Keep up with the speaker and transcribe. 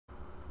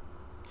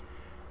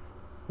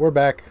we're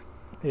back.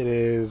 It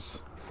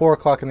is 4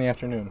 o'clock in the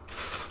afternoon.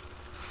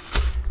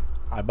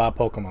 I bought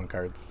Pokemon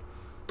cards.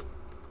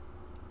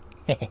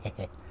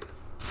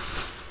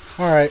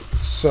 Alright,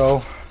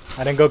 so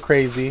I didn't go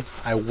crazy.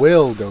 I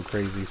will go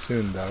crazy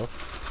soon, though.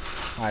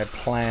 I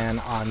plan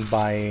on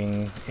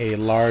buying a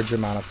large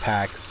amount of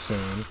packs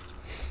soon.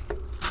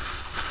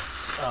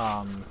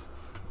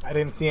 I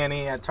didn't see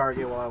any at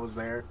Target while I was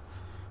there,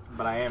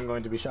 but I am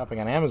going to be shopping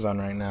on Amazon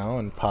right now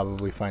and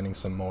probably finding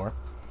some more.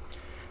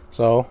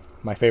 So,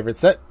 my favorite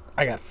set,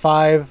 I got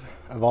 5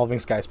 Evolving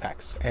Skies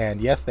packs.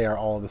 And yes, they are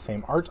all the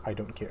same art. I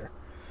don't care.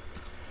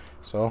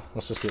 So,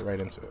 let's just get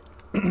right into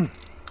it.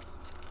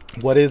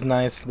 What is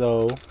nice,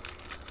 though,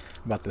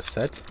 about this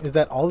set is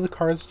that all of the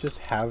cards just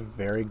have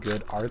very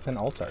good arts and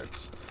alt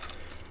arts.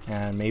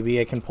 And maybe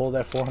I can pull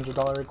that $400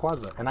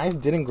 Rayquaza. And I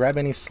didn't grab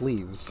any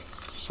sleeves,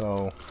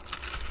 so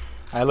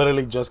I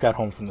literally just got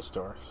home from the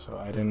store. So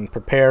I didn't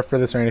prepare for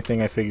this or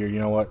anything. I figured, you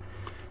know what?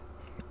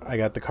 I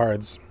got the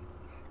cards.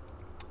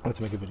 Let's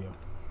make a video.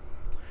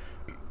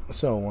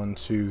 So 1,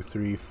 2,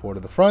 3, 4 to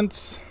the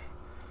front.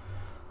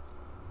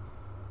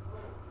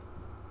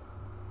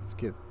 Let's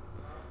get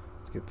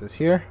this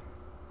here.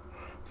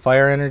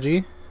 Fire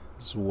Energy,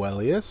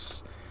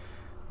 Zwellius,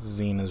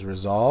 Xena's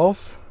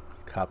Resolve,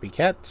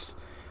 Copycats,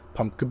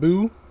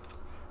 Pumpkaboo,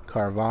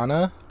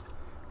 Carvana,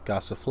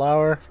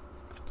 Gossiflower,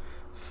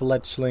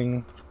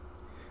 Fletchling,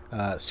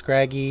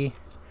 Scraggy,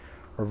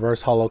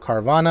 Reverse Hollow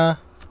Carvana,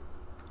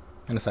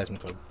 and a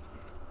Seismitoad.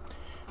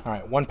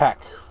 Alright, 1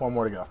 pack, 4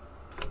 more to go.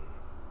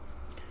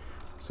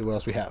 Let's see what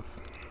else we have.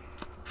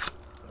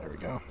 There we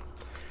go.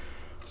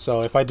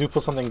 So if I do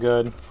pull something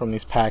good from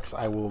these packs,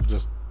 I will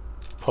just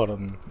put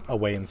them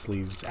away in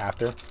sleeves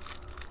after.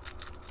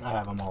 I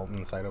have them all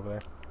inside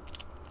over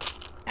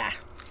there.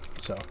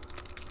 So.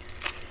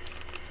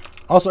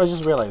 Also, I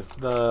just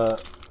realized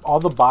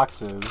all the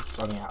boxes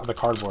on the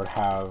cardboard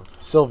have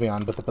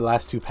Sylveon, but the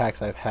last 2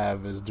 packs I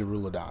have is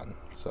Duraludon.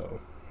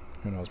 So,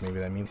 who knows? Maybe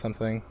that means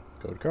something.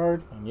 Code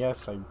card. And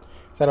yes, I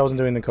said I wasn't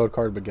doing the code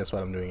card, but guess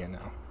what? I'm doing it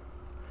now.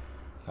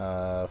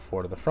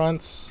 4 to the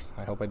front.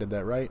 I hope I did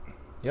that right.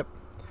 Yep.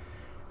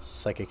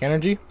 Psychic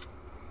Energy.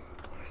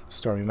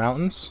 Stormy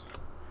Mountains.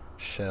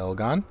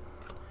 Shelgon.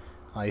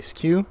 Ice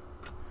Cube.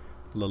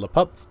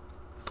 Lillipup.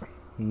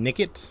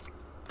 Nickit.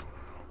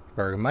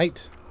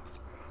 Bergmite.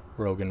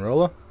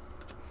 Roggenrola.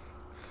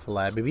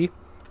 Flabébé.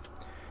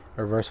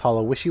 Reverse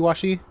Hollow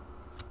Wishy-Washy.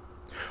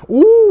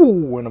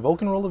 Ooh, and a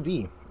Volcanrola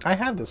V. I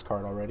have this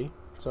card already.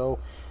 So,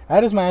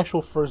 that is my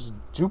actual first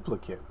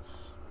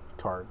duplicate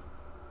card.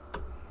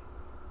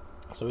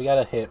 So, we got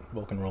a hit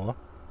Volcanrola.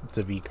 It's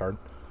a V card.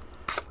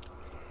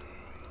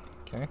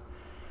 Okay.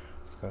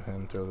 Let's go ahead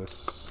and throw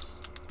this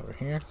over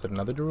here. Is it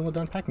another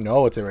Duraludon pack?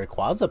 No, it's a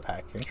Rayquaza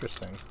pack.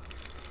 Interesting.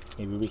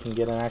 Maybe we can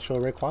get an actual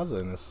Rayquaza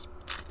in this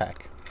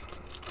pack.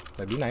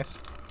 That'd be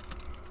nice.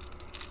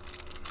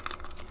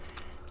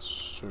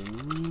 So,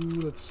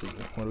 let's see.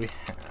 What do we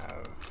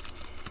have?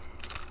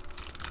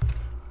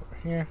 Over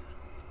here.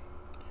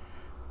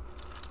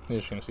 You're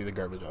just going to see the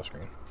garbage off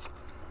screen.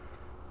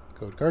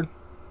 Code card.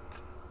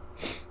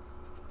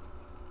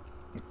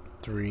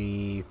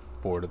 3,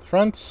 4 to the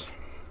front.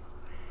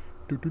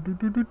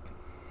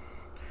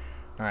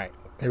 Alright,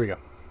 here we go.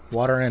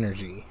 Water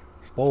Energy.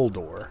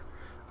 Boldor.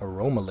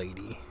 Aroma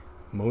Lady.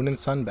 Moon and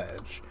Sun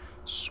Badge.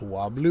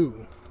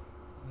 Swablu.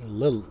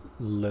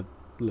 Litleo.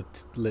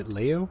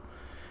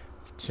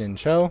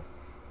 Chinchou.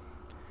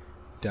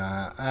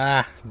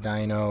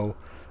 Dino.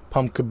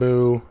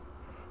 Pumpkaboo.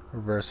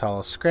 Reverse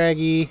Hollow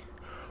Scraggy.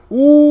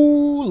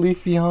 Ooh,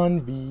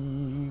 Leafeon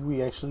V.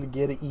 We actually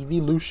get an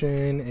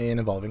evolution in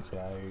Evolving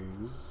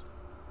Skies.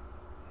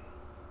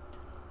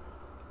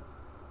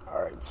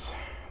 Alright,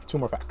 2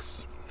 more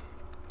packs.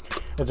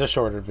 It's a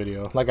shorter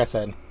video. Like I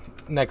said,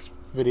 next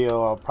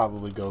video I'll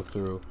probably go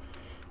through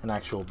an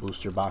actual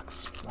booster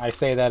box. I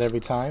say that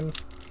every time.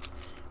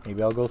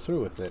 Maybe I'll go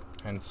through with it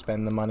and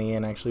spend the money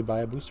and actually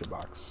buy a booster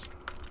box.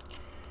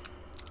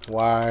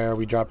 Why are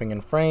we dropping in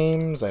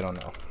frames? I don't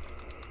know.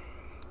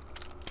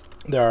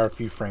 There are a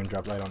few frame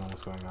drops. I don't know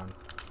what's going on.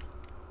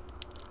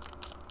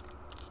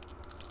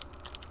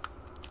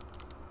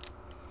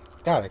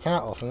 God, I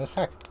cannot open this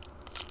pack.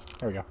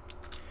 There we go.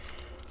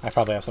 I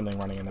probably have something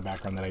running in the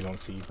background that I don't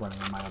see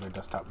running on my other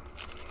desktop.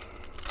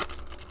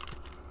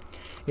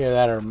 Yeah,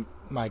 that or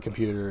my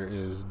computer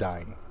is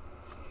dying.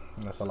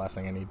 And that's the last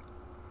thing I need.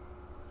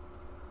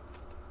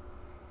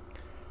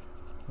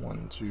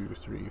 1, 2,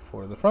 3,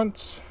 4 to the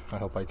front. I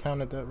hope I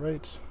counted that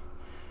right.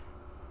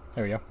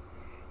 There we go.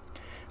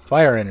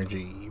 Fire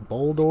Energy.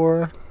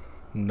 Boldor.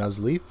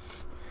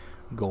 Nuzleaf.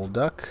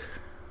 Golduck.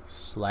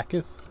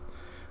 Slacketh.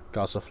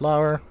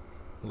 Gossiflower.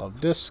 Love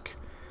Disc.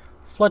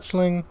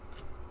 Fletchling.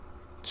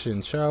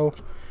 Chinchou.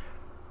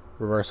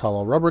 Reverse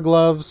Hollow Rubber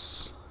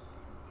Gloves.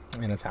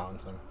 And a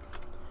Talonflame.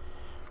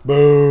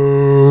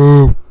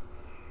 Boom!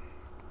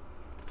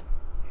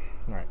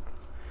 Alright.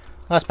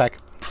 Last pack.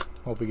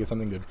 Hope we get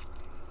something good.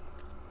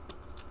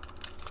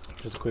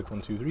 Just a quick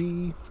 1, 2,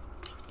 3.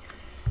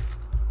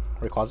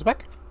 Rayquaza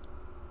pack?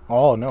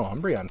 Oh no,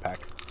 Umbreon pack.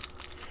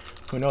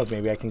 Who knows,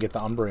 maybe I can get the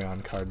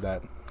Umbreon card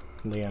that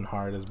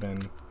Leonhard has been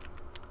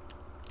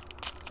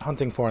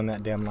hunting for in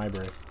that damn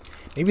library.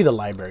 Maybe the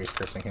library is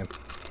cursing him.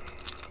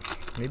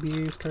 Maybe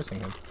he's cursing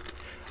him.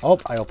 Oh,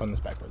 I opened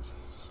this backwards.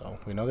 So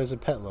we know there's a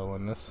Petlo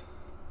in this.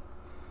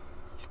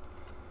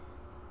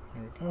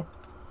 There we go.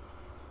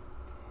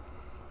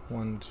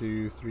 1,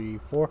 2, 3,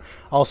 4.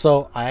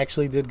 Also, I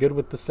actually did good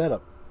with the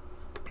setup.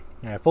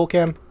 I have full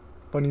cam,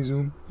 funny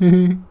zoom,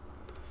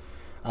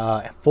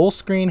 full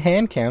screen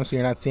hand cam, so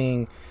you're not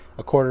seeing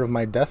a quarter of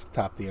my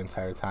desktop the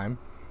entire time,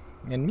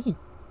 and me.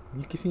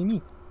 You can see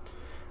me.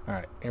 All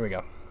right, here we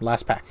go.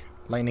 Last pack: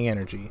 Lightning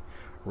Energy,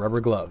 Rubber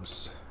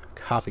Gloves,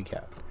 Coffee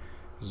Cat,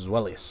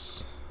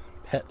 Zweilous,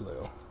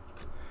 Petlo,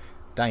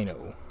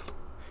 Dino,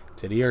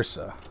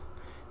 Teddiursa,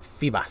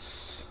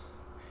 Feebas,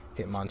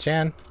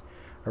 Hitmonchan,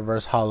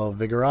 Reverse Hollow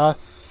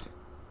Vigoroth.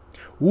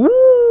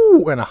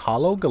 Ooh, and a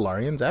Hollow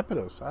Galarian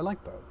Zapdos. I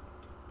like that.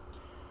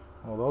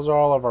 Well, those are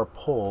all of our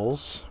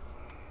pulls.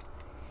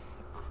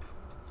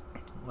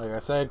 Like I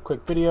said,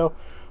 quick video.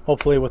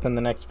 Hopefully within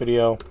the next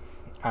video,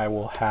 I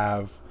will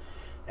have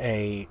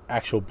a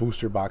actual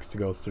booster box to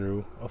go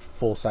through, a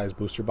full-size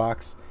booster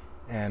box.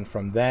 And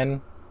from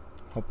then,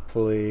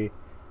 hopefully,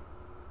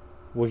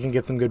 we can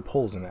get some good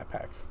pulls in that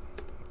pack.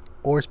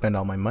 Or spend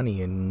all my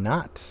money and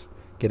not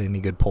get any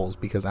good pulls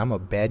because I'm a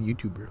bad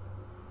YouTuber.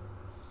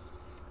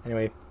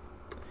 Anyway,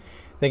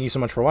 thank you so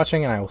much for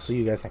watching, and I will see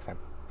you guys next time.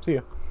 See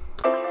ya.